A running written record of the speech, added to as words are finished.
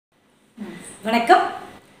வணக்கம்.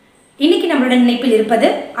 இன்னைக்கு நம்மளுடன் இணைப்பில் இருப்பது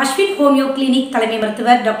அஸ்வின் ஹோமியோ கிளினிக் தலைமை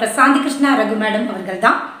மருத்துவர் டாக்டர் சாந்தி கிருஷ்ணா ரகு மேடம் அவர்கள்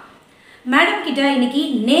தான். மேடம் கிட்ட இன்னைக்கு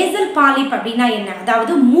நேசல் பாலிப் அப்படின்னா என்ன,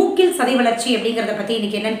 அதாவது மூக்கில் சதை வளர்ச்சி அப்படிங்கிறத பற்றி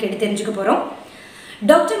இன்னைக்கு என்னன்னு கேட்டு தெரிஞ்சுக்க போகிறோம்.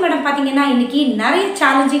 டாக்டர் மேடம் பார்த்தீங்கன்னா இன்னைக்கு நிறைய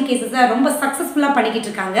சேலஞ்சிங் கேசஸை ரொம்ப சக்ஸஸ்ஃபுல்லாக பண்ணிக்கிட்டு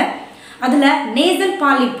இருக்காங்க. அதில் நேசல்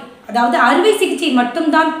பாலிப், அதாவது அறுவை சிகிச்சை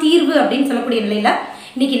மட்டும்தான் தீர்வு அப்படின்னு சொல்லக்கூடிய நிலையில்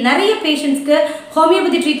இன்னைக்கு நிறைய பேஷண்ட்ஸ்க்கு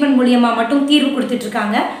ஹோமியோபதி ட்ரீட்மெண்ட் மூலியமாக மட்டும் தீர்வு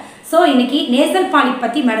கொடுத்துட்ருக்காங்க. ஸோ இன்னைக்கு நேசல் பாலிப்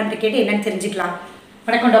பற்றி மேடம் கேட்டு என்னன்னு தெரிஞ்சுக்கலாம்.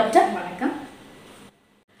 வணக்கம் டாக்டர். வணக்கம்.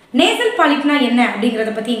 நேசல் பாலிப்னா என்ன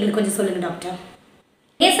அப்படிங்கிறத பற்றி எங்களுக்கு கொஞ்சம் சொல்லுங்கள் டாக்டர்.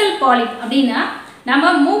 நேசல் பாலிப் அப்படின்னா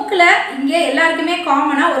நம்ம மூக்கில் இங்கே எல்லாருக்குமே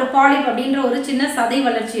காமனாக ஒரு பாலிப் அப்படின்ற ஒரு சின்ன சதை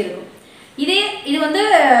வளர்ச்சி இருக்கும். இது வந்து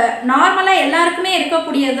நார்மலாக எல்லாருக்குமே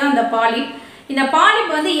இருக்கக்கூடியது தான் இந்த பாலிப். இந்த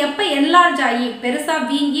பாலிப் வந்து எப்போ என்லார்ஜ் ஆகி பெருசாக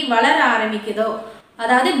வீங்கி வளர ஆரம்பிக்குதோ,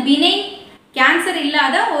 அதாவது பினைன் கேன்சர்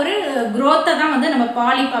இல்லாத ஒரு குரோத்தை தான் வந்து நம்ம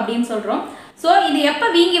பாலிப் அப்படின்னு சொல்கிறோம். ஸோ இது எப்போ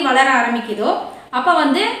வீங்கி வளர ஆரம்பிக்குதோ அப்போ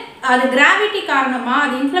வந்து அது கிராவிட்டி காரணமாக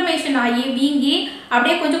அது இன்ஃப்ளமேஷன் ஆகி வீங்கி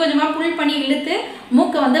அப்படியே கொஞ்சம் கொஞ்சமாக புல் பண்ணி இழுத்து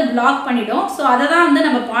மூக்கை வந்து பிளாக் பண்ணிடும். ஸோ அதை தான் வந்து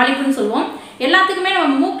நம்ம பாலிப்புன்னு சொல்லுவோம். எல்லாத்துக்குமே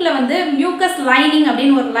நம்ம மூக்கில் வந்து மியூக்கஸ் லைனிங்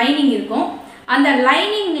அப்படின்னு ஒரு லைனிங் இருக்கும். அந்த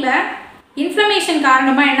லைனிங்கில் இன்ஃப்ளமேஷன்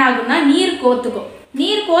காரணமாக என்ன ஆகும்னா நீர் கோத்துக்கும்.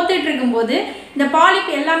 நீர் கோத்துட்டு இருக்கும்போது இந்த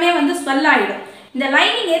பாலிப் எல்லாமே வந்து ஸ்வெல் ஆகிடும். இந்த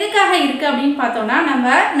லைனிங் எதுக்காக இருக்குது அப்படின்னு பார்த்தோம்னா, நம்ம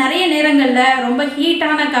நிறைய நேரங்களில் ரொம்ப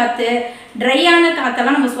ஹீட்டான காற்று, ட்ரையான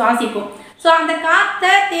காற்றெல்லாம் நம்ம சுவாசிப்போம். ஸோ அந்த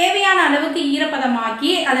காற்றை தேவையான அளவுக்கு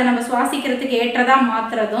ஈரப்பதமாக்கி அதை நம்ம சுவாசிக்கிறதுக்கு ஏற்றதாக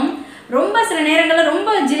மாற்றுறதும், ரொம்ப சில நேரங்களில்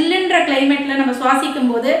ரொம்ப ஜில்லுன்ற கிளைமேட்டில் நம்ம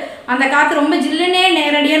சுவாசிக்கும் போது அந்த காற்று ரொம்ப ஜில்லுன்னே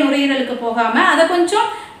நேரடியாக நுரையீரலுக்கு போகாமல் அதை கொஞ்சம்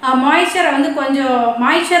மாய்ச்சரை வந்து கொஞ்சம்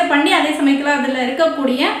மாய்ச்சர் பண்ணி அதே சமயத்தில் அதில்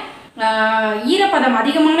இருக்கக்கூடிய ஈரப்பதம்,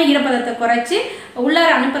 அதிகமான ஈரப்பதத்தை குறைச்சி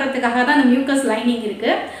உள்ளார அனுப்புறதுக்காக தான் அந்த மியூக்கஸ் லைனிங்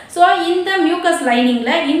இருக்குது. ஸோ இந்த மியூக்கஸ்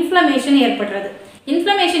லைனிங்கில் இன்ஃப்ளமேஷன் ஏற்படுறது.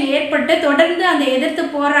 இன்ஃப்ளமேஷன் ஏற்பட்டு தொடர்ந்து அந்த எதிர்த்து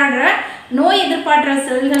போராடுற நோய்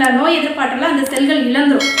எதிர்ப்பாற்றல அந்த செல்கள்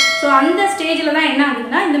இழந்துடும். ஸோ அந்த ஸ்டேஜில் தான் என்ன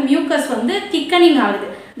ஆகுதுன்னா இந்த மியூக்கஸ் வந்து திக்கனிங் ஆகுது.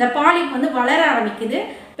 இந்த பாலிப் வந்து வளர ஆரம்பிக்குது.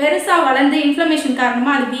 பெருசாக வளர்ந்து இன்ஃப்ளமேஷன்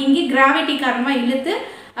காரணமாக அது வீங்கி கிராவிட்டி காரணமாக இழுத்து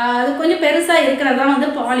அது கொஞ்சம் பெருசாக இருக்கிறதா வந்து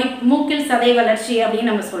பாலிப், மூக்கில் சதை வளர்ச்சி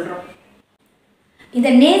அப்படின்னு நம்ம சொல்கிறோம். இந்த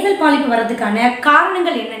நேசல் பாலிப் வர்றதுக்கான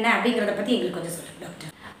காரணங்கள் என்னென்ன அப்படிங்கிறத பற்றி எங்களுக்கு கொஞ்சம் சொல்லுங்கள்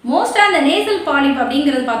டாக்டர். மோஸ்ட்டாக இந்த நேசல் பாலிப்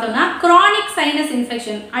அப்படிங்கிறது பார்த்தோம்னா க்ரானிக் சைனஸ்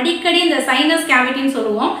இன்ஃபெக்ஷன், அடிக்கடி இந்த சைனஸ் கேவிட்டின்னு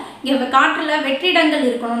சொல்லுவோம். இங்கே காற்றில் வெற்றிடங்கள்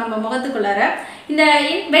இருக்கணும் நம்ம முகத்துக்குள்ளார. இந்த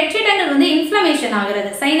வெற்றிடங்கள் வந்து இன்ஃப்ளமேஷன் ஆகிறது,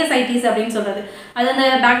 சைனசைட்டிஸ் அப்படின்னு சொல்கிறது. அது அந்த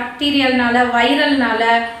பாக்டீரியல்னால, வைரல்னால,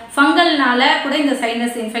 ஃபங்கல்னால கூட இந்த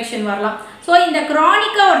சைனஸ் இன்ஃபெக்ஷன் வரலாம். ஸோ இந்த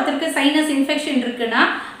க்ரானிக்காக ஒருத்தருக்கு சைனஸ் இன்ஃபெக்ஷன் இருக்குன்னா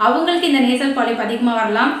அவங்களுக்கு இந்த நேசல் பாலிப் அதிகமாக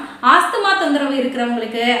வரலாம். ஆஸ்துமா தொந்தரவு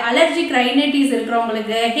இருக்கிறவங்களுக்கு, அலர்ஜிக் ரைனைட்டிஸ்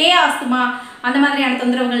இருக்கிறவங்களுக்கு, ஹே ஆஸ்துமா அந்த மாதிரியான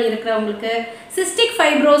தொந்தரவுகள் இருக்கிறவங்களுக்கு, சிஸ்டிக்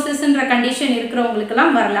ஃபைப்ரோசிஸ்ன்ற கண்டிஷன்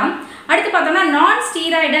இருக்கிறவங்களுக்கெல்லாம் வரலாம். அடுத்து பார்த்தோம்னா நான்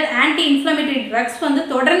ஸ்டீராய்டல் ஆன்டி இன்ஃப்ளமேட்டரி ட்ரக்ஸ் வந்து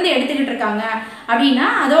தொடர்ந்து எடுத்துக்கிட்டு இருக்காங்க அப்படின்னா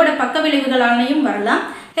அதோட பக்க விளைவுகளாலையும் வரலாம்.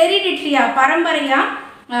 ஹெரிடிட்ரியா, பரம்பரையாக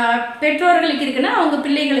பெற்றோர்களுக்கு இருக்குன்னா அவங்க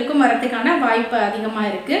பிள்ளைகளுக்கும் வரத்துக்கான வாய்ப்பு அதிகமாக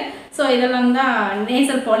இருக்குது. ஸோ இதெல்லாம் தான்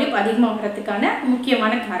நேசல் பாலிப் அதிகமாக வரத்துக்கான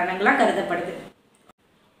முக்கியமான காரணங்களாக கருதப்படுது.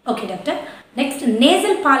 Okay doctor, next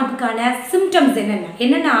nasal பாலிப்புக்கான symptoms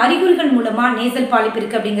என்னென்ன அறிகுறிகள் மூலமாக நேசல் பாலிப்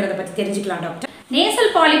இருக்குது அப்படிங்கிறத பற்றி தெரிஞ்சுக்கலாம் டாக்டர்.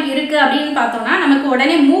 நேசல் பாலிப் இருக்குது அப்படின்னு பார்த்தோம்னா நமக்கு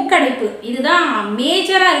உடனே மூக்கடைப்பு, இதுதான்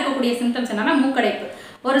மேஜராக இருக்கக்கூடிய சிம்டம்ஸ். என்னன்னா மூக்கடைப்பு.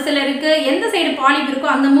 ஒரு சிலருக்கு எந்த சைடு பாலிப் இருக்கோ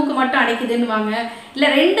அந்த மூக்கு மட்டும் அடைக்குதுன்னுவாங்க, இல்லை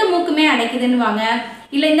ரெண்டு மூக்குமே அடைக்குதுன்னுவாங்க,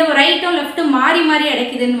 இல்லை இந்த ரைட்டும் லெஃப்ட்டும் மாறி மாறி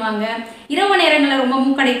அடைக்குதுன்னுவாங்க, இரவு நேரங்களில் ரொம்ப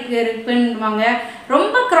மூக்கடைப்பு இருக்குன்னுவாங்க.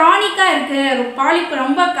 ரொம்ப க்ரானிக்காக இருக்குது பாலிப்,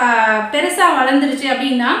 ரொம்ப பெருசாக வளர்ந்துருச்சு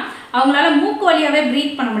அப்படின்னா அவங்களால மூக்கு வழியாகவே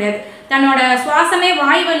ப்ரீத் பண்ண முடியாது. தன்னோட சுவாசமே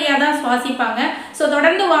வாய் வழியாக தான் சுவாசிப்பாங்க. ஸோ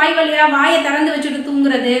தொடர்ந்து வாய் வழியாக வாயை திறந்து வச்சுட்டு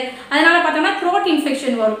தூங்குறது, அதனால பார்த்தோம்னா த்ரோட்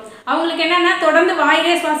இன்ஃபெக்ஷன் வரும். அவங்களுக்கு என்னென்னா தொடர்ந்து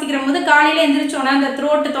வாயிலே சுவாசிக்கிற போது காலையில் எந்திரிச்சோன்னா அந்த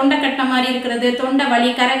த்ரோட்டு தொண்டை கட்டின மாதிரி இருக்கிறது, தொண்டை வலி,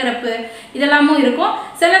 கரகரப்பு இதெல்லாமும் இருக்கும்.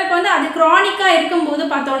 சிலருக்கு வந்து அது க்ரானிக்காக இருக்கும்போது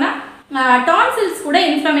பார்த்தோன்னா டான்சில்ஸ் கூட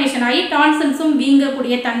இன்ஃப்ளமேஷன் ஆகி டான்சில்ஸும்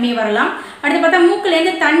வீங்கக்கூடிய தன்மை வரலாம். அடுத்து பார்த்தா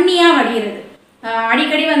மூக்குலேருந்து தண்ணியாக வடிகிறது.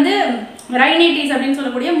 அடிக்கடி வந்து ரைனைட்டிஸ் அப்படின்னு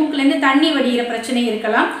சொல்லக்கூடிய மூக்குலேருந்து தண்ணி வடிகிற பிரச்சனை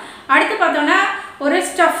இருக்கலாம். அடுத்து பார்த்தோன்னா ஒரு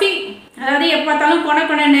ஸ்டஃபிங், அதாவது எப்போ பார்த்தாலும்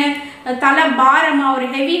கொணன்னு தலை பாரமாக, ஒரு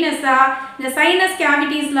ஹெவினஸ்ஸாக, இந்த சைனஸ்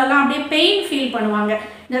கேவிட்டிஸ்லலாம் அப்படியே பெயின் ஃபீல் பண்ணுவாங்க.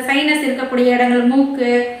 இந்த சைனஸ் இருக்கக்கூடிய இடங்கள்,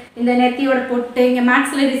 மூக்கு, இந்த நெத்தியோட பொட்டு, இங்கே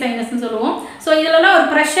மேக்ஸிலரி சைனஸ்ன்னு சொல்லுவோம். ஸோ இதிலலாம் ஒரு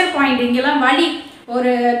ப்ரெஷர் பாயிண்ட், இங்கெல்லாம் வலி,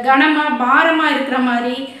 ஒரு கனமாக பாரமாக இருக்கிற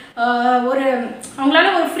மாதிரி, ஒரு அவங்களால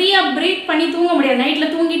ஒரு ஃப்ரீயாக ப்ரீத் பண்ணி தூங்க முடியாது.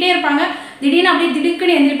 நைட்டில் தூங்கிட்டே இருப்பாங்க, திடீர்னு அப்படியே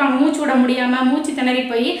திடுக்குன்னு எந்திரிப்பாங்க, மூச்சு விட முடியாமல், மூச்சு திணறி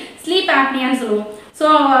போய் ஸ்லீப் ஆப்னியான்னு சொல்லுவோம். ஸோ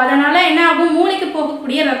அதனால் என்ன ஆகும், மூளைக்கு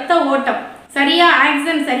போகக்கூடிய ரத்த ஓட்டம் சரியாக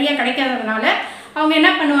ஆக்சிஜன் சரியாக கிடைக்காததுனால அவங்க என்ன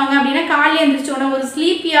பண்ணுவாங்க அப்படின்னா காலையில் எழுந்திரிச்சோன்னா ஒரு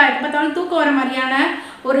ஸ்லீப்பியாக எப்போ பார்த்தாலும் தூக்கம் வர மாதிரியான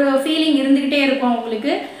ஒரு ஃபீலிங் இருந்துக்கிட்டே இருக்கும்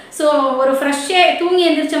அவங்களுக்கு. ஸோ ஒரு ஃப்ரெஷ்ஷே தூங்கி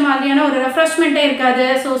எழுந்திரிச்ச மாதிரியான ஒரு ரெஃப்ரெஷ்மெண்ட்டே இருக்காது.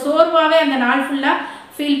 ஸோ சோர்வாகவே அந்த நாள் ஃபுல்லாக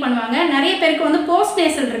ஃபீல் பண்ணுவாங்க. நிறைய பேருக்கு வந்து போஸ்ட்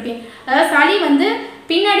நேசல் ட்ரிப்பிங், அதாவது சளி வந்து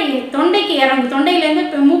பின்னாடி தொண்டைக்கு இறங்கும், தொண்டையிலேருந்து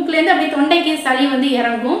இப்போ மூக்குலேருந்து அப்படியே தொண்டைக்கு சளி வந்து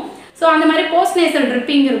இறங்கும். ஸோ அந்த மாதிரி போஸ்ட் நேசல்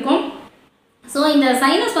ட்ரிப்பிங் இருக்கும். ஸோ இந்த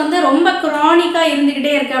சைனஸ் வந்து ரொம்ப க்ரானிக்காக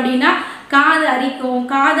இருந்துக்கிட்டே இருக்குது அப்படின்னா காது அரிக்கும்,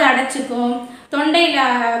 காது அடைச்சிக்கும், தொண்டையில்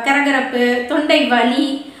கரகரப்பு, தொண்டை வலி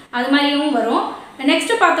அது மாதிரியும் வரும்.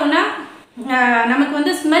 நெக்ஸ்ட்டு பார்த்தோம்னா நமக்கு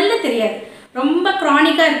வந்து ஸ்மெல்லு தெரியாது. ரொம்ப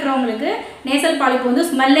க்ரானிக்காக இருக்கிறவங்களுக்கு நேசல் பாலிப் வந்து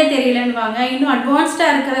ஸ்மெல்லே தெரியலன்னுவாங்க. இன்னும்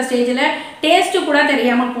அட்வான்ஸ்டாக இருக்கிற ஸ்டேஜில் டேஸ்ட்டு கூட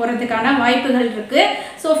தெரியாமல் போகிறதுக்கான வாய்ப்புகள் இருக்குது.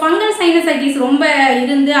 ஸோ ஃபங்கல் சைனசைட்டிஸ் ரொம்ப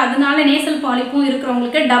இருந்து அதனால நேசல் பாலிப்பும்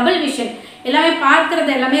இருக்கிறவங்களுக்கு டபுள் விஷன், எல்லாமே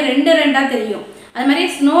பார்க்குறது எல்லாமே ரெண்டு ரெண்டாக தெரியும். அது மாதிரி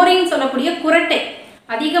ஸ்னோரிங் சொல்லக்கூடிய குரட்டை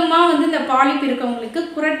அதிகமாக வந்து இந்த பாலிப் இருக்கவங்களுக்கு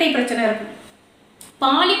குரட்டை பிரச்சனை இருக்கும்.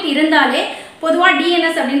 பாலிப் இருந்தாலே பொதுவாக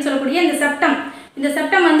டிஎன்எஸ் அப்படின்னு சொல்லக்கூடிய இந்த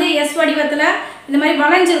செப்டம் வந்து எஸ் வடிவத்தில் இந்த மாதிரி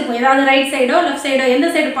வளைஞ்சிருக்கும். ஏதாவது ரைட் சைடோ லெஃப்ட் சைடோ எந்த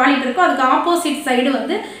சைடு பாலிப் இருக்கோ அதுக்கு ஆப்போசிட் சைடு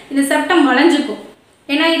வந்து இந்த செப்டம் வளைஞ்சிக்கும்.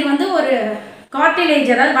 ஏன்னா இது வந்து ஒரு கார்டிலேஜ்,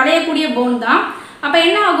 அதாவது வளையக்கூடிய போன் தான். அப்போ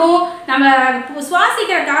என்ன ஆகும், நம்ம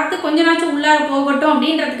சுவாசிக்கிற காற்று கொஞ்ச நாச்சும் உள்ளார போகட்டும்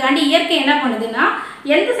அப்படின்றதுக்காண்டி இயற்கை என்ன பண்ணுதுன்னா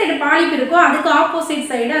எந்த சைடு பாலிப் இருக்கோ அதுக்கு ஆப்போசிட்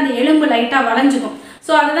சைடு அந்த எலும்பு லைட்டாக வளைஞ்சிக்கும்.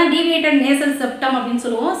 ஸோ அதுதான் டீவியேட்டட் நேசல் செப்டம் அப்படின்னு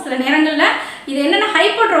சொல்லுவோம். சில நேரங்களில் இது என்னென்னா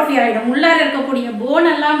ஹைப்போட்ரோஃபி ஆகிடும், உள்ளார இருக்கக்கூடிய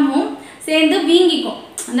போன் எல்லாமும் சேர்ந்து வீங்கிக்கும்.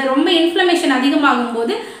 அந்த ரொம்ப இன்ஃப்ளமேஷன் அதிகமாகும்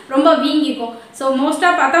போது ரொம்ப வீங்கிக்கும். ஸோ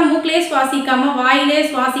மோஸ்ட்டாக பார்த்தா மூக்கிலே சுவாசிக்காமல் வாயிலே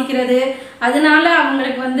சுவாசிக்கிறது, அதனால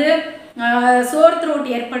அவங்களுக்கு வந்து சோர்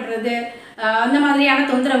த்ரோட் ஏற்படுறது, அந்த மாதிரியான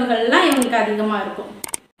தொந்தரவுகள்லாம் இவங்களுக்கு அதிகமாக இருக்கும்.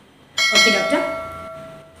 ஓகே டாக்டர்,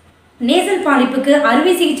 நேசல் பாலிப்புக்கு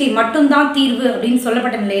அறுவை சிகிச்சை மட்டும்தான் தீர்வு அப்படின்னு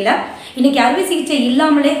சொல்லப்பட்ட நிலையில் இன்றைக்கி அறுவை சிகிச்சை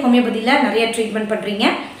இல்லாமலே ஹோமியோபதியில் நிறைய ட்ரீட்மெண்ட் பண்ணுறீங்க.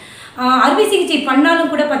 அறுவை சிகிச்சை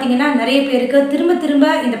பண்ணாலும் கூட பார்த்திங்கன்னா நிறைய பேருக்கு திரும்ப திரும்ப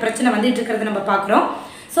இந்த பிரச்சனை வந்துட்டு இருக்கிறத நம்ம பார்க்குறோம்.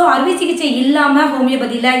 ஸோ அறுவை சிகிச்சை இல்லாமல்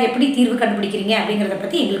ஹோமியோபதியில் எப்படி தீர்வு கண்டுபிடிக்கிறீங்க அப்படிங்கிறத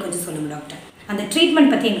பற்றி எங்களுக்கு கொஞ்சம் சொல்லுங்கள் டாக்டர். அந்த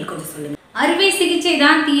ட்ரீட்மெண்ட் பற்றி எங்களுக்கு கொஞ்சம் சொல்லுங்கள். அறுவை சிகிச்சை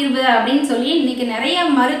தான் தீர்வு அப்படின்னு சொல்லி இன்றைக்கி நிறைய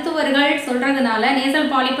மருத்துவர்கள் சொல்கிறதுனால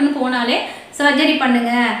நேசல் பாலிப்புன்னு போனாலே சர்ஜரி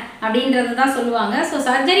பண்ணுங்க அப்படின்றது தான் சொல்லுவாங்க. ஸோ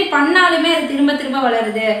சர்ஜரி பண்ணாலுமே அது திரும்ப திரும்ப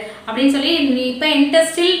வளருது அப்படின்னு சொல்லி இப்போ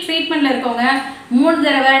இன்டெஸ்டில் ட்ரீட்மெண்ட்டில் இருக்கவங்க 3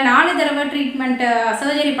 தடவை 4 தடவை ட்ரீட்மெண்ட்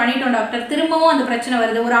சர்ஜரி பண்ணிட்டோம் டாக்டர், திரும்பவும் அந்த பிரச்சனை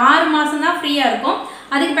வருது, ஒரு 6 மாதம் தான் ஃப்ரீயாக இருக்கும்,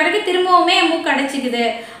 அதுக்கு பிறகு திரும்பவுமே மூக்கு அடைச்சிக்குது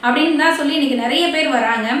அப்படின்னு தான் சொல்லி இன்றைக்கி நிறைய பேர்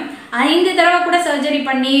வராங்க. 5 தடவை கூட சர்ஜரி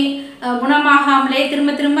பண்ணி குணமாகாமலே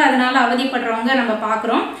திரும்ப திரும்ப அதனால் அவதிப்படுறவங்க நம்ம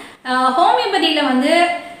பார்க்குறோம். ஹோமியோபதியில் வந்து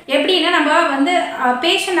எப்படின்னா நம்ம வந்து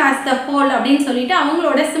பேஷண்ட் ஆஸ் த ஹோல் அப்படின்னு சொல்லிட்டு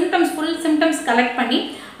அவங்களோட சிம்டம்ஸ் ஃபுல் சிம்டம்ஸ் கலெக்ட் பண்ணி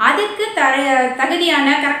அதுக்கு தகுதியான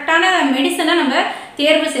கரெக்டான மெடிசனை நம்ம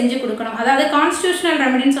தேர்வு செஞ்சு கொடுக்கணும். அதாவது கான்ஸ்டியூஷனல்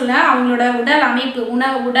ரெமெடின்னு சொல்ல அவங்களோட உடல் அமைப்பு,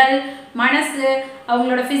 உடல், மனசு,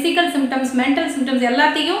 அவங்களோட ஃபிசிக்கல் சிம்டம்ஸ், மென்டல் சிம்டம்ஸ்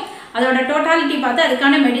எல்லாத்தையும் அதோட டோட்டாலிட்டி பார்த்து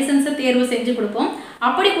அதுக்கான மெடிசன்ஸை தேர்வு செஞ்சு கொடுப்போம்.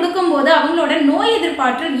 அப்படி கொடுக்கும்போது அவங்களோட நோய்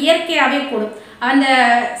எதிர்ப்பாற்றல் இயற்கையாகவே கூடும். அந்த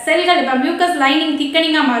செல்கள் இப்போ மியூக்கஸ் லைனிங்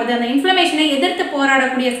திக்கனிங்காக மாறுது, அந்த இன்ஃப்ளமேஷனை எதிர்த்து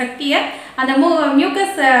போராடக்கூடிய சக்தியை அந்த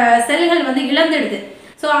மியூக்கஸ் செல்கள் வந்து இழந்துடுது.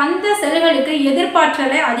 ஸோ அந்த செல்களுக்கு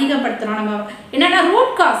எதிர்ப்பாற்றலை அதிகப்படுத்தணும். நம்ம என்னென்னா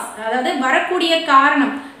ரூட் காஸ், அதாவது வரக்கூடிய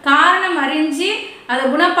காரணம் அறிஞ்சு அதை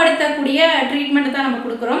குணப்படுத்தக்கூடிய ட்ரீட்மெண்ட் தான் நம்ம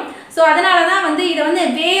கொடுக்குறோம். ஸோ அதனால தான் வந்து இதை வந்து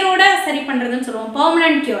வேரோட சரி பண்ணுறதுன்னு சொல்லுவோம்,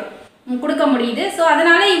 பெர்மனன்ட் கியூர் கொடுக்க முடியுது. ஸோ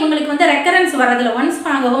அதனால இவங்களுக்கு வந்து ரெக்கரன்ஸ் வரதில்லை. ஒன்ஸ்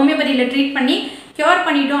நாங்கள் ஹோமியோபதியில் ட்ரீட் பண்ணி கியூர்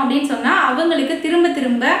பண்ணிட்டோம் அப்படின்னு சொன்னால் அவங்களுக்கு திரும்ப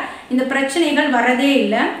திரும்ப இந்த பிரச்சனைகள் வரதே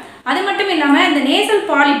இல்லை. அது மட்டும் இல்லாமல் இந்த நேசல்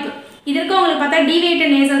பாலிப் இது இருக்கவங்களுக்கு பார்த்தா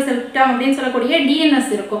டீவியேட்டட் நேசல் செப்டம் அப்படின்னு சொல்லக்கூடிய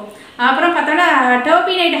டிஎன்எஸ் இருக்கும். அப்புறம் பார்த்தோன்னா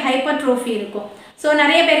டர்பினைட் ஹைப்பர்ட்ரோஃபி இருக்கும். ஸோ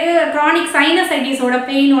நிறைய பேருக்கு க்ரானிக் சைனசைட்டிஸோட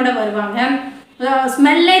பெயினோட வருவாங்க,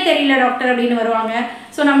 ஸ்மெல்லே தெரியல டாக்டர் அப்படின்னு வருவாங்க.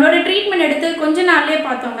 ஸோ நம்மளோட ட்ரீட்மெண்ட் எடுத்து கொஞ்ச நாள்லேயே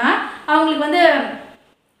பார்த்தோம்னா அவங்களுக்கு வந்து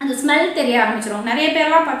அந்த ஸ்மெல் தெரிய ஆரம்பிச்சிடும். நிறைய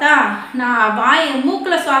பேர்லாம் பார்த்தா நான்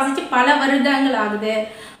மூக்கில் சுவாசித்து பல வருடங்கள் ஆகுது,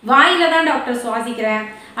 வாயில் தான் டாக்டர் சுவாசிக்கிறேன்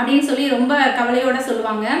அப்படின்னு சொல்லி ரொம்ப கவலையோடு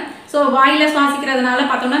சொல்லுவாங்க. ஸோ வாயில் சுவாசிக்கிறதுனால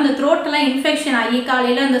பார்த்தோம்னா இந்த த்ரோட்டெல்லாம் இன்ஃபெக்ஷன் ஆகி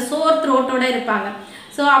காலையில் அந்த சோர் த்ரோட்டோடு இருப்பாங்க.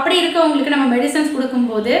 ஸோ அப்படி இருக்கவங்களுக்கு நம்ம மெடிசன்ஸ்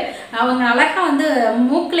கொடுக்கும்போது அவங்க அழகாக வந்து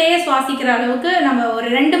மூக்கிலேயே சுவாசிக்கிற அளவுக்கு நம்ம ஒரு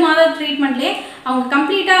 2 மாத ட்ரீட்மெண்ட்லேயே அவங்க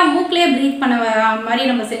கம்ப்ளீட்டாக மூக்கிலே ப்ரீத் பண்ண மாதிரி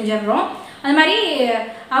நம்ம செஞ்சிடுறோம். அது மாதிரி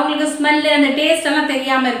அவங்களுக்கு ஸ்மெல்லு அந்த டேஸ்ட் எல்லாம்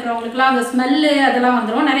தெரியாமல் இருக்கிறவங்களுக்குலாம் அந்த ஸ்மெல்லு அதெல்லாம்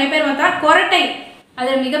வந்துடும். நிறைய பேர் பார்த்தா குரட்டை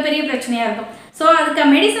அது மிகப்பெரிய பிரச்சனையாக இருக்கும். ஸோ அதுக்கு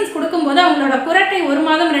மெடிசன்ஸ் கொடுக்கும்போது அவங்களோட குரட்டை 1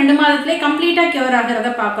 மாதம் 2 மாதத்துலேயே கம்ப்ளீட்டாக க்யூர்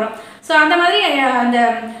ஆகிறத பார்க்குறோம். ஸோ அந்த மாதிரி அந்த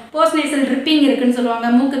போஸ்ட் நேசல் ட்ரிப்பிங் இருக்குன்னு சொல்லுவாங்க,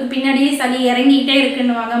 மூக்குக்கு பின்னாடியே சளி இறங்கிக்கிட்டே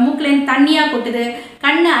இருக்குன்னுவாங்க, மூக்குலேருந்து தண்ணியாக கொட்டுது,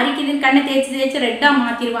 கண்ணு அரிக்குதுன்னு கண்ணை தேய்ச்சி ரெட்டாக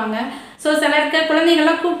மாற்றிடுவாங்க. ஸோ சிலருக்கு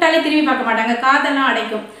குழந்தைங்கள்லாம் கூப்பிட்டாலே திரும்பி பார்க்க மாட்டாங்க, காதெல்லாம்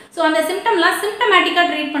அடைக்கும். ஸோ அந்த சிம்டம்லாம் சிம்டமேட்டிக்காக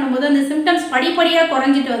ட்ரீட் பண்ணும்போது அந்த சிம்டம்ஸ் படிப்படியாக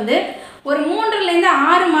குறைஞ்சிட்டு வந்து ஒரு 3லேருந்து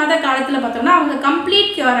 6 மாத காலத்தில் பார்த்தோம்னா அவங்க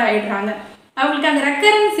கம்ப்ளீட் க்யூர் ஆகிடுறாங்க. அவங்களுக்கு அந்த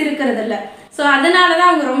ரெக்கரன்ஸ் இருக்கிறது இல்லை. ஸோ அதனால தான்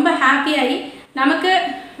அவங்க ரொம்ப ஹாப்பியாகி நமக்கு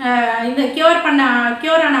இந்த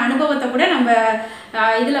க்யூர் ஆன அனுபவத்தை கூட நம்ம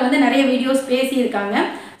இதில் வந்து நிறைய வீடியோஸ் பேசியிருக்காங்க.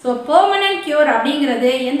 ஸோ பெர்மனன்ட் க்யூர்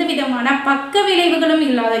அப்படிங்கிறது எந்த விதமான பக்க விளைவுகளும்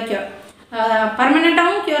இல்லாத க்யூர்.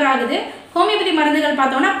 பர்மனெண்ட்டாகவும் க்யூர் ஆகுது. ஹோமியோபதி மருந்துகள்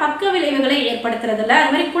பார்த்தோம்னா பக்க விளைவுகளை ஏற்படுத்துறதில்ல.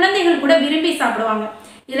 அது மாதிரி குழந்தைகள் கூட விரும்பி சாப்பிடுவாங்க.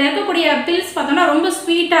 இதில் இருக்கக்கூடிய பில்ஸ் பார்த்தோம்னா ரொம்ப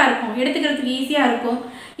ஸ்வீட்டாக இருக்கும், எடுத்துக்கிறதுக்கு ஈஸியாக இருக்கும்.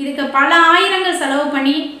 இதுக்கு பல ஆயிரங்கள் செலவு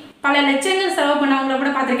பண்ணி பல லட்சங்கள் செலவு பண்ணவங்கள கூட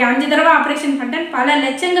பார்த்துருக்கேன். 5 தடவை ஆப்ரேஷன் பண்ணிட்டேன், பல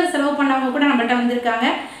லட்சங்கள் செலவு பண்ணவங்க கூட நம்மகிட்ட வந்திருக்காங்க.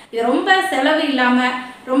 இது ரொம்ப செலவு இல்லாமல்,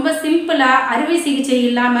 ரொம்ப சிம்பிளாக, அறுவை சிகிச்சை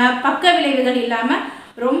இல்லாமல், பக்க விளைவுகள் இல்லாமல்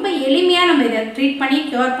ரொம்ப எளிமையாக நம்ம இதை ட்ரீட் பண்ணி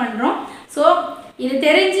க்யூர் பண்ணுறோம். ஸோ இது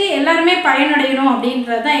தெரிஞ்சு எல்லாருமே பயனடையணும்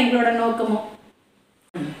அப்படின்றது தான் எங்களோட நோக்கமும்.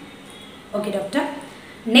 Okay doctor,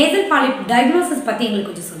 nasal polyp diagnosis பற்றி எங்களுக்கு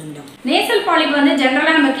கொஞ்சம் சொல்லுங்க டாக்டர். நேசல் பாலிப் வந்து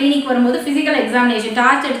ஜென்ரலாக நம்ம கிளினிக் வரும்போது ஃபிசிக்கல் எக்ஸாமினேஷன்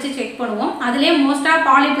டார்ச் அடித்து செக் பண்ணுவோம். அதுலேயே மோஸ்ட்டாக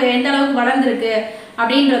பாலிப் எந்த அளவுக்கு வளர்ந்துருக்கு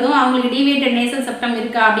அப்படின்றதும், அவங்களுக்கு டீவியேட்டட் நேசல் செப்டம்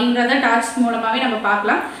இருக்கா அப்படின்றத டார்ச் மூலமாகவே நம்ம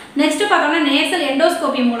பார்க்கலாம். நெக்ஸ்ட்டு பார்த்தோம்னா நேசல்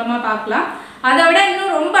எண்டோஸ்கோபி மூலமாக பார்க்கலாம். அதை விட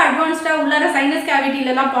இன்னும் ரொம்ப அட்வான்ஸ்டாக உள்ளார சைனஸ்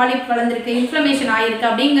கேவிட்டிலலாம் பாலிப் வளர்ந்துருக்கு, இன்ஃப்ளமேஷன் ஆகிருக்கு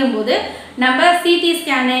அப்படிங்கும்போது நம்ம சிடி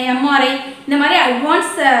ஸ்கேனு, எம்ஆர்ஐ இந்த மாதிரி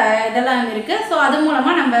அட்வான்ஸ் இதெல்லாம் இருக்குது. ஸோ அது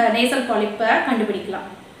மூலமாக நம்ம நேசல் பாலிப்பை கண்டுபிடிக்கலாம்.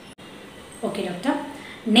 ஓகே டாக்டர்,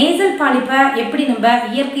 நேசல் பாலிப்பை எப்படி நம்ம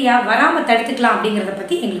இயற்கையாக வராமல் தடுத்துக்கலாம் அப்படிங்கிறத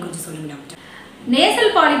பற்றி எங்களுக்கு கொஞ்சம் சொல்லுங்க டாக்டர்.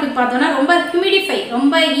 நேசல் பாலிப்புக்கு பார்த்தோம்னா ரொம்ப ஹியூமிடிஃபை,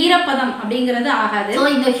 ரொம்ப ஈரப்பதம் அப்படிங்கிறது ஆகாது. ஸோ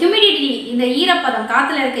இந்த ஹியூமிடிட்டி, இந்த ஈரப்பதம்,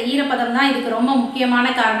 காற்றுல இருக்க ஈரப்பதம் தான் இதுக்கு ரொம்ப முக்கியமான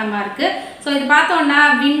காரணமாக இருக்குது. ஸோ இது பார்த்தோம்னா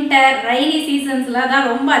வின்டர், ரெய்னி சீசன்ஸில் தான்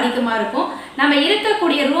ரொம்ப அதிகமாக இருக்கும். நம்ம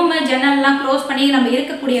இருக்கக்கூடிய ரூமு ஜன்னல்லாம் க்ளோஸ் பண்ணி நம்ம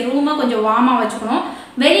இருக்கக்கூடிய ரூமை கொஞ்சம் வார்மாக வச்சுக்கணும்.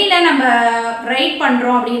 வெளியில் நம்ம ரைட்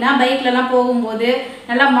பண்ணுறோம் அப்படின்னா பைக்லலாம் போகும்போது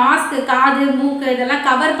நல்லா மாஸ்க்கு, காது, மூக்கு இதெல்லாம்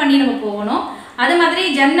கவர் பண்ணி நம்ம போகணும். அது மாதிரி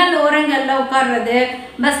ஜன்னல் ஓரங்களில் உட்கார்றது,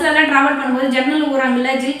 பஸ்லலாம் ட்ராவல் பண்ணும்போது ஜன்னல்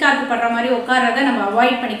ஓரங்களில் ஜில் காற்று படுற மாதிரி உட்கார்றதை நம்ம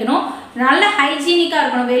அவாய்ட் பண்ணிக்கணும். நல்ல ஹைஜீனிக்காக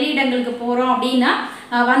இருக்கணும். வெளி இடங்களுக்கு போகிறோம் அப்படின்னா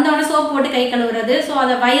வந்தோடனே சோப் போட்டு கை கழுவுறது. ஸோ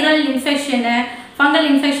அதை வைரல் இன்ஃபெக்ஷனு, ஃபங்கல்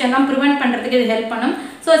இன்ஃபெக்ஷன்லாம் ப்ரிவெண்ட் பண்ணுறதுக்கு இது ஹெல்ப் பண்ணும்.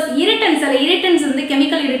 ஸோ இரிட்டன்ஸ் வந்து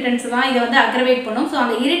கெமிக்கல் இரிட்டன்ஸ் தான் இதை வந்து அக்ரவேட் பண்ணும். ஸோ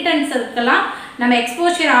அந்த இரிட்டன்ஸுக்கெல்லாம் நம்ம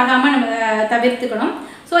எக்ஸ்போஷர் ஆகாமல் நம்ம தவிர்த்துக்கணும்.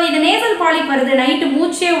 ஸோ இது நேசல் பாலிப் வருது, நைட்டு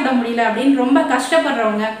மூச்சே விட முடியல அப்படின்னு ரொம்ப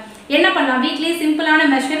கஷ்டப்படுறவங்க என்ன பண்ணலாம்? வீட்லேயே சிம்பிளான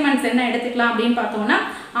மெஷர்மெண்ட்ஸ் என்ன எடுத்துக்கலாம் அப்படின்னு பார்த்தோம்னா,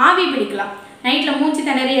 ஆவி பிடிக்கலாம். நைட்டில் மூச்சு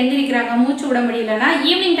திணறி எந்திரிக்கிறாங்க, மூச்சு விட முடியலன்னா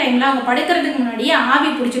ஈவினிங் டைமில் அவங்க படுக்கிறதுக்கு முன்னாடியே ஆவி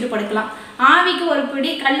பிடிச்சிட்டு படுக்கலாம். ஆவிக்கு ஒரு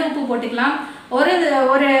பிடி கல் உப்பு போட்டுக்கலாம்.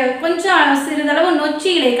 ஒரு கொஞ்சம் சிறிதளவு நொச்சி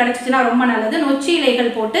இலை கிடச்சிச்சின்னா ரொம்ப நல்லது. நொச்சி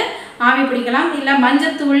இலைகள் போட்டு ஆவி பிடிக்கலாம். இல்லை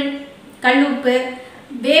மஞ்சத்தூள், கல் உப்பு,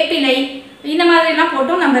 வேப்பிலை இந்த மாதிரிலாம்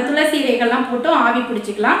போட்டும் நம்ம துளசி இலைகள்லாம் போட்டும் ஆவி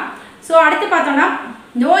பிடிச்சிக்கலாம். ஸோ அடுத்து பார்த்தோம்னா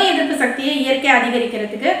நோய் எதிர்ப்பு சக்தியை இயற்கையாக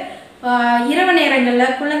அதிகரிக்கிறதுக்கு இரவு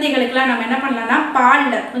நேரங்களில் குழந்தைகளுக்கெல்லாம் நம்ம என்ன பண்ணலாம்னா,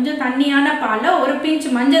 பாலில் கொஞ்சம் தண்ணியான பாலில் ஒரு பிஞ்ச்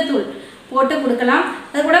மஞ்சத்தூள் போட்டு கொடுக்கலாம்.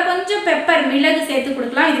 அது கூட கொஞ்சம் பெப்பர், மிளகு சேர்த்து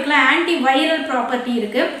கொடுக்கலாம். இதுக்கெல்லாம் ஆன்டி வைரல் ப்ராப்பர்ட்டி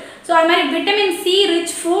இருக்குது. ஸோ அது மாதிரி விட்டமின் சி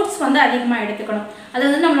ரிச் ஃப்ரூட்ஸ் வந்து அதிகமாக எடுத்துக்கணும். அது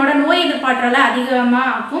வந்து நம்மளோட நோய் எதிர்ப்பாற்றலை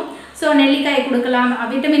அதிகமாக ஆக்கும். ஸோ நெல்லிக்காய் கொடுக்கலாம்,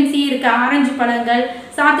 விட்டமின் சி இருக்க ஆரஞ்சு பழங்கள்,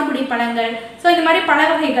 சாத்துக்குடி பழங்கள், ஸோ இந்த மாதிரி பழ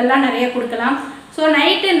வகைகள்லாம் நிறைய கொடுக்கலாம். ஸோ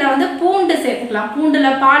நைட்டில் வந்து பூண்டு சேர்த்துக்கலாம்.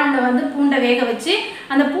 பாலில் வந்து பூண்டை வேக வச்சு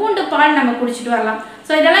அந்த பூண்டு பால் நம்ம குடிச்சிட்டு வரலாம்.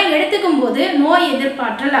 ஸோ இதெல்லாம் எடுத்துக்கும் போது நோய்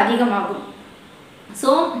எதிர்ப்பாற்றல் அதிகமாகும். ஸோ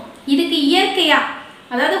இதுக்கு இயற்கையாக,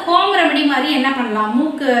 அதாவது ஹோம் ரெமெடி மாதிரி என்ன பண்ணலாம்?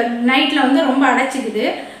 மூக்கு நைட்டில் வந்து ரொம்ப அடைச்சிக்குது.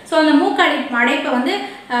 ஸோ அந்த மூக்கு அடைப்பை வந்து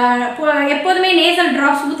எப்போதுமே நேசல்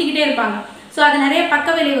ட்ராப்ஸ் ஊற்றிக்கிட்டே இருப்பாங்க. ஸோ அது நிறைய பக்க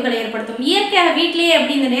விளைவுகளை ஏற்படுத்தும். இயற்கையாக வீட்லேயே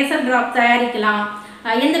எப்படி இந்த நேசல் ட்ராப் தயாரிக்கலாம்,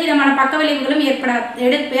 எந்த விதமான பக்க விளைவுகளும்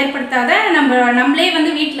ஏற்படுத்தாத நம்மளே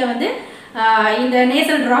வந்து வீட்டில் வந்து இந்த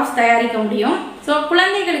நேசல் ட்ராப்ஸ் தயாரிக்க முடியும். ஸோ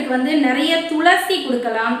குழந்தைகளுக்கு வந்து நிறைய துளசி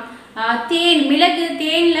கொடுக்கலாம்.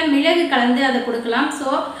 தேனில் மிளகு கலந்து அதை கொடுக்கலாம். ஸோ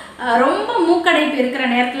ரொம்ப மூக்கடைப்பு இருக்கிற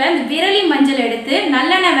நேரத்தில் இந்த விரலி மஞ்சள் எடுத்து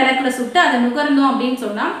நல்லெண்ணெய் விளக்கில் சுட்டு அதை நுகர்ந்தோம் அப்படின்னு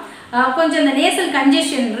சொன்னால் கொஞ்சம் இந்த நேசல்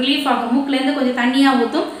கன்ஜெஷன் ரிலீஃப் ஆகும். மூக்குலேருந்து கொஞ்சம் தண்ணியாக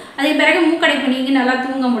ஊற்றும். அதுக்கு பிறகு மூக்கடைப்பு நீங்கி நல்லா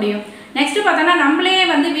தூங்க முடியும். நெக்ஸ்ட்டு பார்த்தோன்னா நம்மளே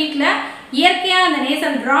வந்து வீட்டில் இயற்கையாக அந்த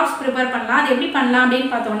நேசல் ட்ராப்ஸ் ப்ரிப்பேர் பண்ணலாம். அது எப்படி பண்ணலாம்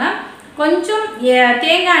அப்படின்னு பார்த்தோன்னா, கொஞ்சம்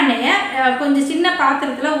தேங்காய் எண்ணெயை கொஞ்சம் சின்ன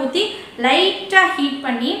பாத்திரத்தில் ஊற்றி லைட்டாக ஹீட்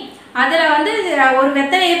பண்ணி அதில் வந்து ஒரு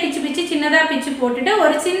வெத்தலையை பிச்சு சின்னதாக பிச்சு போட்டுட்டு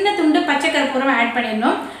ஒரு சின்ன துண்டு பச்சை கற்பூரம் ஆட்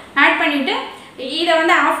பண்ணிடணும். ஆட் பண்ணிவிட்டு இதை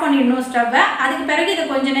வந்து ஆஃப் பண்ணிடணும் ஸ்டவ்வை. அதுக்கு பிறகு இதை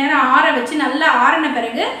கொஞ்சம் நேரம் ஆற வச்சு நல்லா ஆறின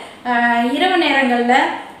பிறகு இரவு நேரங்களில்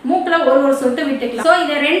மூக்கில் ஒரு சொட்டு விட்டுக்கலாம். ஸோ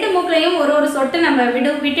இதை 2 மூக்கிலையும் ஒரு சொட்டு நம்ம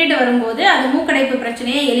விட்டுட்டு வரும்போது அது மூக்கடைப்பு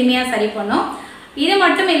பிரச்சனையை எளிமையாக சரி பண்ணும். இது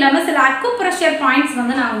மட்டும் இல்லாமல் சில அக்குப்ரெஷர் பாயிண்ட்ஸ்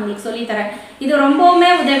வந்து நான் உங்களுக்கு சொல்லித்தரேன். இது ரொம்பவுமே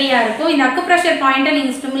உதவியாக இருக்கும். இந்த அக்குப்ரெஷர் பாயிண்ட்டை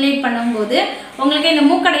நீங்கள் ஸ்டிமுலேட் பண்ணும்போது உங்களுக்கு இந்த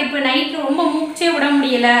மூக்கடைப்பு, நைட்டு ரொம்ப மூச்சே விட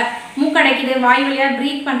முடியலை, மூக்கடைக்குது, வாய் வழியாக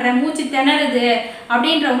ப்ரீத் பண்ணுறேன், மூச்சு திணறுது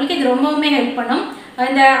அப்படின்றவங்களுக்கு இது ரொம்பவுமே ஹெல்ப் பண்ணும்.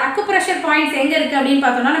 இந்த அக்குப்ரெஷர் பாயிண்ட்ஸ் எங்கே இருக்குது அப்படின்னு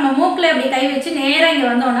பார்த்தோம்னா, நம்ம மூக்கில் இப்படி கை வச்சு நேராக இங்கே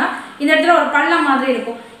வந்தோம்னா இந்த இடத்துல ஒரு பள்ளம் மாதிரி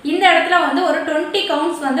இருக்கும். இந்த இடத்துல வந்து ஒரு 20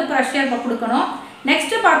 கவுண்ட்ஸ் வந்து ப்ரெஷர் கொடுக்கணும்.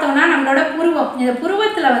 நெக்ஸ்ட்டு பார்த்தோம்னா நம்மளோட புருவம், இந்த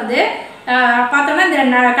புருவத்தில் வந்து பார்த்தோம்னா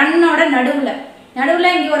இந்த கண்ணோட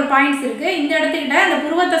நடுவில் இங்கே ஒரு பாயிண்ட்ஸ் இருக்குது. இந்த இடத்துக்கிட்ட அந்த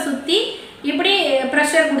புருவத்தை சுற்றி இப்படி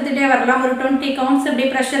ப்ரெஷர் கொடுத்துட்டே வரலாம். ஒரு 20 கவுண்ட்ஸ் இப்படி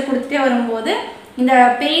ப்ரெஷர் கொடுத்துட்டே வரும்போது இந்த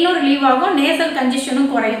பெயினும் ரிலீவ் ஆகும், நேசல்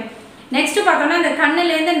கன்ஜெஷனும் குறையும். நெக்ஸ்ட்டு பார்த்தோம்னா இந்த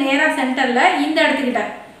கண்ணுலேருந்து நேராக சென்டரில் இந்த இடத்துக்கிட்ட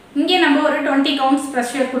இங்கே நம்ம ஒரு 20 கவுண்ட்ஸ்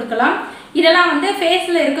ப்ரெஷர் கொடுக்கலாம். இதெல்லாம் வந்து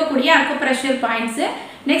ஃபேஸில் இருக்கக்கூடிய அக்குப்ரெஷர் பாயிண்ட்ஸு.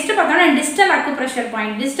 நெக்ஸ்ட்டு பார்த்தோம்னா distal acupressure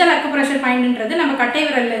point. Distal acupressure பாயிண்ட்ன்றது நம்ம கட்டை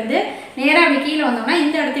விரல்லேருந்து நேராக அப்படி கீழே வந்தோம்னா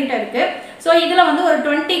இந்த இடத்துக்கிட்ட இருக்குது. ஸோ இதில் வந்து ஒரு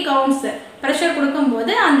 20 கவுண்ட்ஸ் ப்ரெஷர்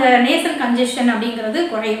கொடுக்கும்போது அந்த நேசல் கன்ஜெஷன் அப்படிங்கிறது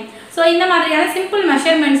குறையும். ஸோ இந்த மாதிரியான சிம்பிள்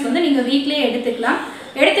மெஷர்மெண்ட்ஸ் வந்து நீங்கள் வீட்டிலேயே எடுத்துக்கலாம்.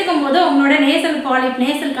 எடுத்துக்கும் போது உங்களோட nasal polyp,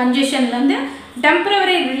 nasal கன்ஜெஷன்லேருந்து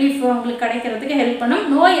temporary relief உங்களுக்கு கிடைக்கிறதுக்கு ஹெல்ப் பண்ணும்.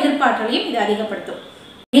 நோய் எதிர்ப்பாற்றலையும் இது அதிகப்படுத்தும்.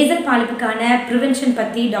 நேசல் பாலிப்புக்கான ப்ரிவென்ஷன்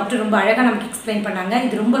பற்றி டாக்டர் ரொம்ப அழகாக நமக்கு எக்ஸ்பிளைன் பண்ணாங்க.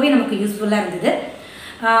 இது ரொம்பவே நமக்கு யூஸ்ஃபுல்லாக இருந்தது.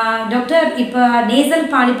 டாக்டர், இப்போ நேசல்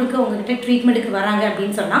பாலிப்புக்கு உங்கள்கிட்ட ட்ரீட்மெண்ட்டுக்கு வராங்க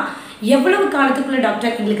அப்படின்னு சொன்னால் எவ்வளவு காலத்துக்குள்ளே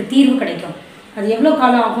டாக்டர் எங்களுக்கு தீர்வு கிடைக்கும்? அது எவ்வளோ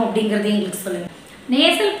காலம் ஆகும் அப்படிங்கிறதே எங்களுக்கு சொல்லுங்கள்.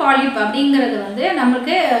 நேசல் பாலிப் அப்படிங்கிறது வந்து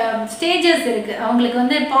நமக்கு ஸ்டேஜஸ் இருக்குது. அவங்களுக்கு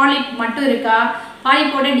வந்து பாலிப் மட்டும் இருக்கா,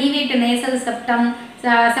 பாலிப்போட deviated nasal septum,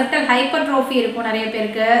 septal hypertrophy இருக்கும் நிறைய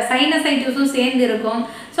பேருக்கு, சைனசைட்டிஸும் சேர்ந்து இருக்கும்.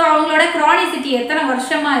 ஸோ அவங்களோட க்ரானிசிட்டி எத்தனை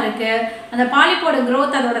வருஷமாக இருக்குது, அந்த பாலிப்போட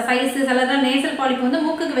க்ரோத், அதோட சைஸு, சிலதான் நேசல் பாலிப் வந்து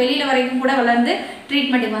மூக்குக்கு வெளியில் வரைக்கும் கூட வளர்ந்து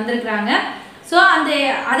ட்ரீட்மெண்ட்டுக்கு வந்திருக்கிறாங்க. ஸோ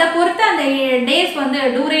அதை பொறுத்து அந்த டேஸ் வந்து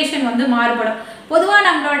டூரேஷன் வந்து மாறுபடும். பொதுவாக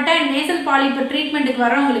நம்மளோட நேசல் பாலிப் ட்ரீட்மெண்ட்டுக்கு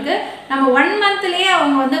வரவங்களுக்கு நம்ம 1 மந்த்லேயே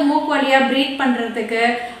அவங்க வந்து மூக்கு வழியாக ப்ரீத் பண்ணுறதுக்கு,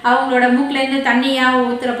 அவங்களோட மூக்குலேருந்து தண்ணியாக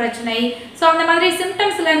ஊற்றுற பிரச்சனை, ஸோ அந்த மாதிரி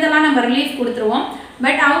சிம்டம்ஸ்லேருந்துலாம் நம்ம ரிலீஃப் கொடுத்துருவோம்.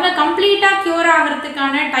 பட் அவங்க கம்ப்ளீட்டாக க்யூர்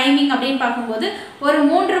ஆகிறதுக்கான டைமிங் அப்படின்னு பார்க்கும்போது ஒரு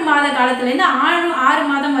 3 மாத காலத்துலேருந்து 6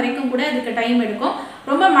 மாதம் வரைக்கும் கூட இதுக்கு டைம் எடுக்கும்.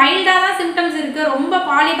 ரொம்ப மைல்டாக தான் சிம்டம்ஸ் இருக்குது, ரொம்ப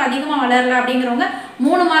பாலிப் அதிகமாக வளரல அப்படிங்கிறவங்க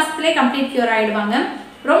 3 மாதத்துலேயே கம்ப்ளீட் க்யூர் ஆகிடுவாங்க.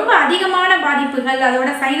 ரொம்ப அதிகமான பாதிப்புகள், அதோட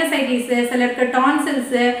சைனசைட்டிஸு, சிலருக்கு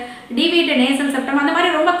டான்சில்ஸு, டீவியேட்டட் நேசல் செப்டம், அந்த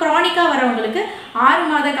மாதிரி ரொம்ப க்ரானிக்காக வரவங்களுக்கு 6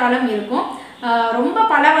 மாத காலம் இருக்கும். ரொம்ப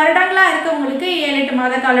பல வருடங்களாக இருக்கவங்களுக்கு 7-8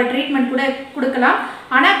 மாத கால ட்ரீட்மெண்ட் கூட கொடுக்கலாம்.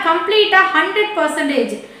 ஆனால் கம்ப்ளீட்டாக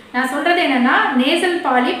 100% நான் சொல்கிறது என்னென்னா, நேசல்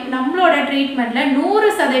பாலிப் நம்மளோட ட்ரீட்மெண்ட்டில்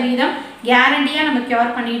 100% கேரண்டியாக நம்ம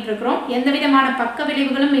க்யூர் பண்ணிகிட்ருக்குறோம். எந்த விதமான பக்க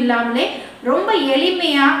விளைவுகளும் இல்லாமலே ரொம்ப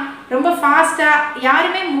எளிமையாக, ரொம்ப ஃபாஸ்ட்டாக,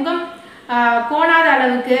 யாருமே முகம் கோணாத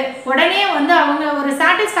அளவுக்கு உடனே வந்து அவங்க ஒரு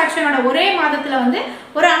சாட்டிஸ்ஃபேக்ஷனோட ஒரே மாதத்தில் வந்து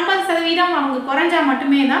ஒரு 50% அவங்க குறைஞ்சா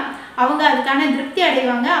மட்டுமே தான் அவங்க அதுக்கான திருப்தி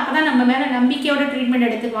அடைவாங்க. அப்போ தான் நம்ம மேலே நம்பிக்கையோட ட்ரீட்மெண்ட்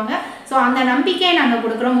எடுத்துக்குவாங்க. ஸோ அந்த நம்பிக்கையை நாங்கள்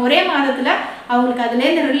கொடுக்குறோம். ஒரே மாதத்தில் அவங்களுக்கு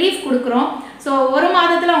அதுலேருந்து ரிலீஃப் கொடுக்குறோம். ஸோ 1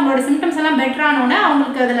 மாதத்தில் அவங்களோட சிம்டம்ஸ் எல்லாம் பெட்டரானோன்னே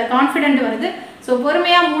அவங்களுக்கு அதில் கான்ஃபிடென்ட் வருது. ஸோ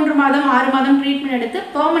பொறுமையாக 3 மாதம் 6 மாதம் ட்ரீட்மெண்ட் எடுத்து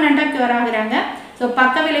பெர்மனெண்ட்டாக க்யூர் ஆகுறாங்க. ஸோ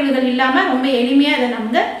பக்க விளைவுகள் இல்லாமல் ரொம்ப எளிமையாக அதை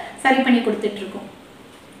நம்ம சரி பண்ணி கொடுத்துட்ருக்கோம்.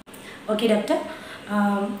 ஓகே டாக்டர்,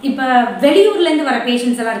 இப்போ வெளியூர்லேருந்து வர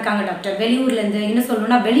பேஷண்ட்ஸ் எல்லாம் இருக்காங்க டாக்டர். வெளியூர்லேருந்து இன்னும்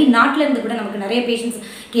சொல்லணும்னா வெளிநாட்டிலேருந்து கூட நமக்கு நிறைய பேஷண்ட்ஸ்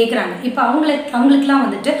கேட்குறாங்க. இப்போ அவங்களுக்குலாம்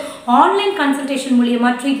வந்துட்டு ஆன்லைன் கன்சல்டேஷன்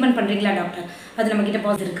மூலியமாக ட்ரீட்மெண்ட் பண்ணுறீங்களா டாக்டர்? அது நம்மக்கிட்ட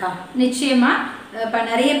பாஸ் இருக்கா? நிச்சயமாக. இப்போ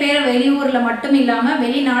நிறைய பேர் வெளியூரில் மட்டும் இல்லாமல்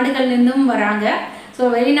வெளிநாடுகள்லேருந்தும் வராங்க. ஸோ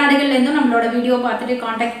வெளிநாடுகள்லேருந்தும் நம்மளோட வீடியோ பார்த்துட்டு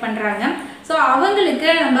காண்டாக்ட் பண்ணுறாங்க. ஸோ அவங்களுக்கு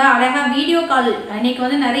நம்ம அழகாக வீடியோ கால், இன்றைக்கி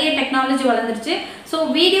வந்து நிறைய டெக்னாலஜி வளர்ந்துருச்சு. ஸோ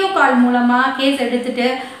வீடியோ கால் மூலமாக கேஸ் எடுத்துகிட்டு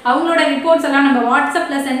அவங்களோட ரிப்போர்ட்ஸ் எல்லாம் நம்ம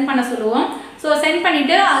வாட்ஸ்அப்பில் சென்ட் பண்ண சொல்லுவோம். ஸோ சென்ட்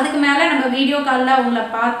பண்ணிவிட்டு அதுக்கு மேலே நம்ம வீடியோ காலில் அவங்கள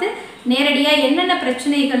பார்த்து நேரடியாக என்னென்ன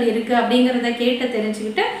பிரச்சனைகள் இருக்குது அப்படிங்கிறத கேட்டு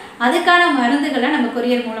தெரிஞ்சுக்கிட்டு அதுக்கான மருந்துகளை நம்ம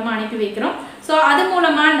கொரியர் மூலமாக அனுப்பி வைக்கிறோம். ஸோ அது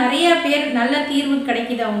மூலமாக நிறைய பேர் நல்ல தீர்வு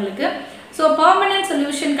கிடைக்கிது அவங்களுக்கு. ஸோ பெர்மனன்ட்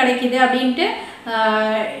சொல்யூஷன் கிடைக்கிது அப்படின்ட்டு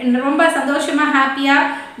ரொம்ப சந்தோஷமாக ஹாப்பியாக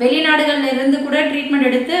வெளிநாடுகளில் இருந்து கூட ட்ரீட்மெண்ட்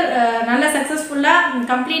எடுத்து நல்ல சக்ஸஸ்ஃபுல்லாக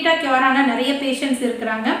கம்ப்ளீட்டாக க்யூரான நிறைய பேஷண்ட்ஸ்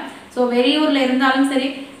இருக்கிறாங்க. ஸோ வெளியூரில் இருந்தாலும் சரி,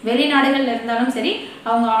 வெளிநாடுகளில் இருந்தாலும் சரி,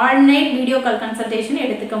 அவங்க ஆன்லைன் வீடியோ கால் கன்சல்டேஷன்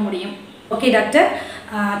எடுத்துக்க முடியும். Okay doctor,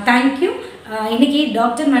 thank you. இன்றைக்கி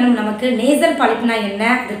டாக்டர் மேடம் நமக்கு நேசல் பாலிப்னா என்ன,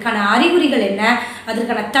 அதற்கான அறிகுறிகள் என்ன,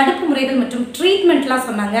 அதற்கான தடுப்பு முறைகள் மற்றும் ட்ரீட்மெண்ட்லாம்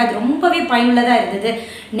சொன்னாங்க. அது ரொம்பவே பயனுள்ளதாக இருந்தது.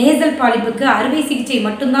 நேசல் பாலிப்புக்கு அறுவை சிகிச்சை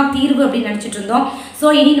மட்டும்தான் தீர்வு அப்படின்னு நினச்சிட்டு இருந்தோம். ஸோ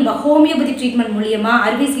இனி நம்ம ஹோமியோபதி ட்ரீட்மெண்ட் மூலியமாக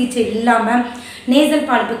அறுவை சிகிச்சை இல்லாமல் நேசல்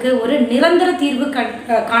பாலிப்புக்கு ஒரு நிரந்தர தீர்வு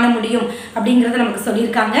காண முடியும் அப்படிங்கிறத நமக்கு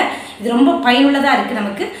சொல்லியிருக்காங்க. இது ரொம்ப பயனுள்ளதாக இருக்குது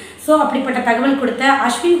நமக்கு. ஸோ அப்படிப்பட்ட தகவல் கொடுத்த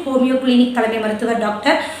அஸ்வின் ஹோமியோ கிளினிக் தலைமை மருத்துவர்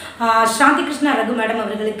டாக்டர் சாந்தி கிருஷ்ணா ரகு மேடம்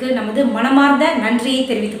அவர்களுக்கு நமது மனமார்ந்த நன்றியை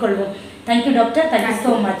தெரிவித்துக் கொள்வோம். Thank you doctor. Thank you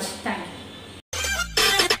so much.